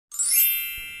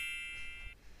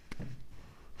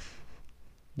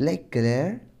black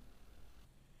color,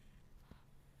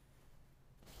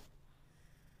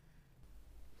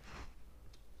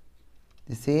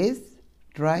 this is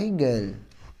triangle,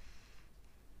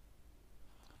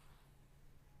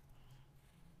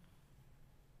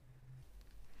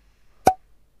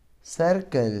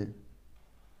 circle,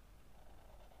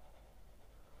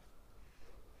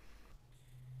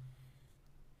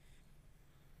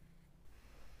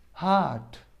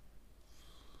 heart,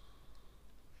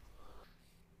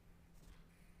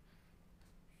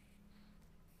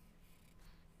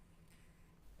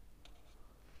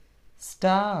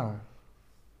 star,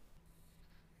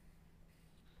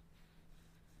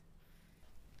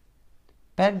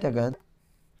 pentagon,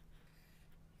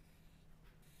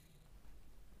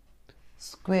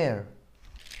 square.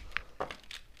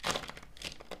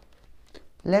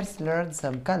 Let's learn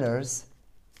some colors.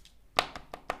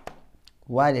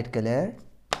 Violet color,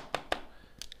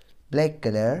 black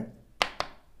color,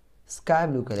 sky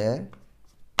blue color,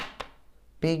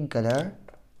 pink color,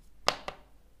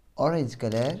 orange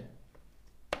color,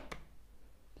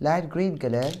 light green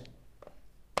color,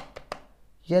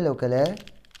 yellow color,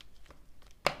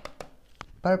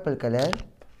 purple color,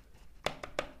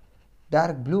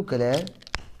 dark blue color,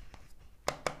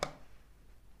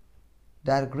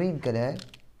 dark green color,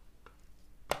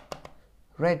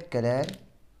 red color,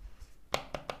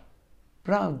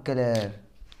 brown color.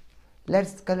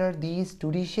 Let's color these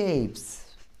 2D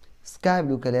shapes. Sky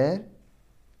blue color,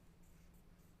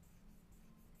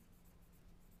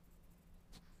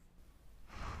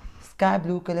 sky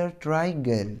blue color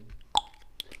triangle,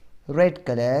 red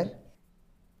color,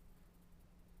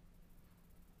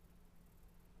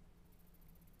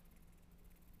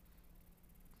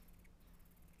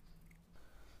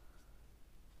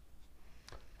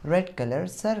 red color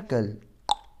circle,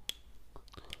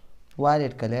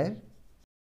 violet color,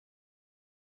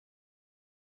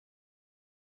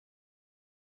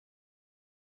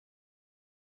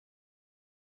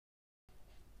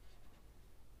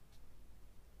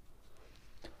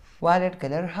 violet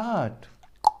color heart,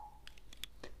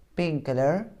 pink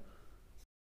color,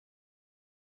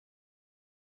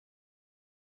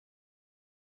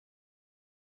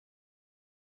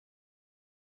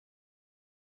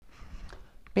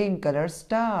 pink color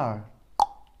star,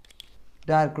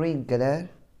 dark green color,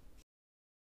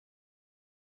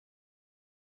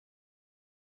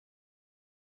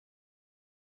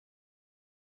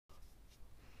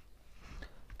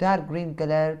 dark green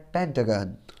color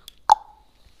pentagon,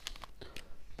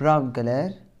 brown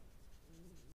color,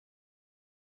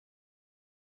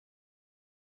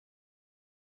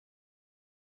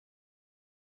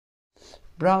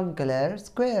 brown color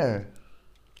square.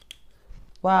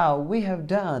 Wow, we have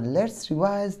done. Let's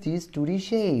revise these 2D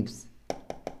shapes.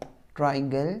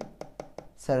 Triangle,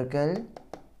 circle,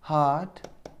 heart,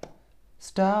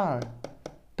 star,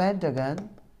 pentagon,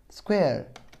 square.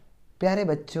 Pyare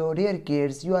bachcho, dear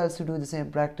kids, you also do the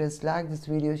same practice. Like this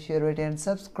video, share it and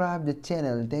subscribe the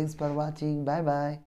channel. Thanks for watching. Bye bye.